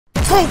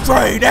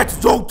Trade, that's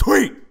so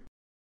tweet.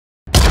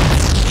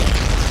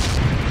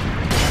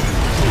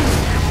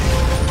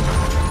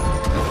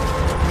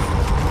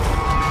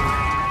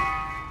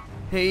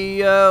 Hey,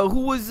 who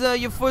was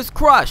your first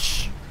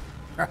crush?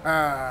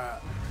 My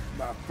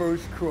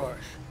first crush.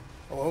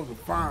 Oh, it was a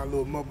fine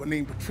little mother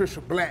named Patricia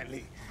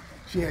Blantley.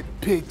 She had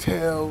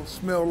pigtails,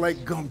 smelled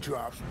like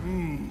gumdrops.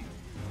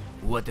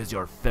 What is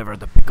your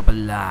favorite pickup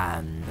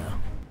line?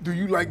 Do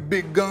you like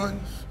big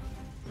guns?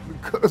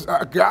 Because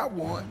I got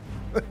one.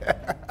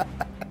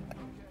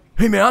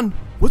 Hey man,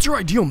 what's your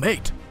ideal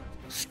mate?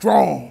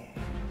 Strong,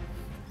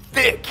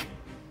 thick.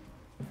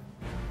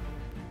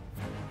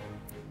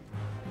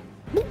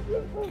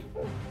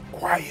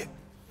 Quiet,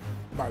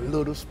 my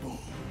little spoon.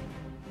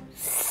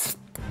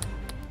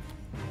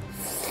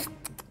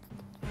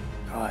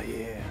 Oh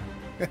yeah.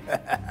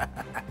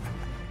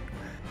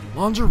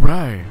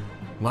 Lingerie,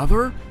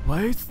 leather,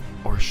 lace,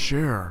 or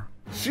sheer?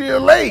 Sheer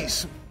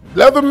lace,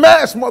 leather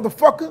mask,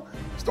 motherfucker.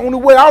 It's the only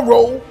way I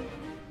roll.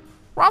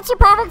 What's your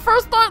perfect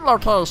first date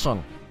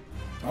location?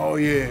 Oh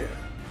yeah,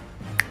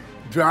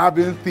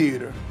 drive-in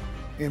theater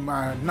in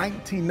my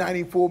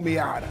 1994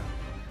 Miata.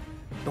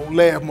 Don't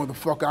laugh,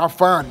 motherfucker, I'll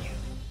find you.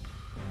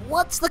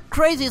 What's the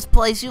craziest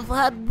place you've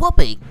had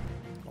whooping?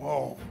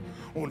 Oh,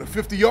 on the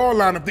 50-yard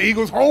line of the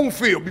Eagles' home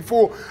field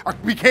before I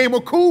became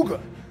a Cougar.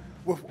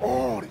 With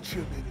all the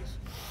cheerleaders.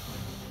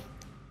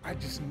 I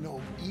just know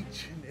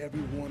each and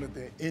every one of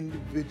their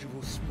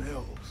individual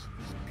smells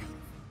is beautiful.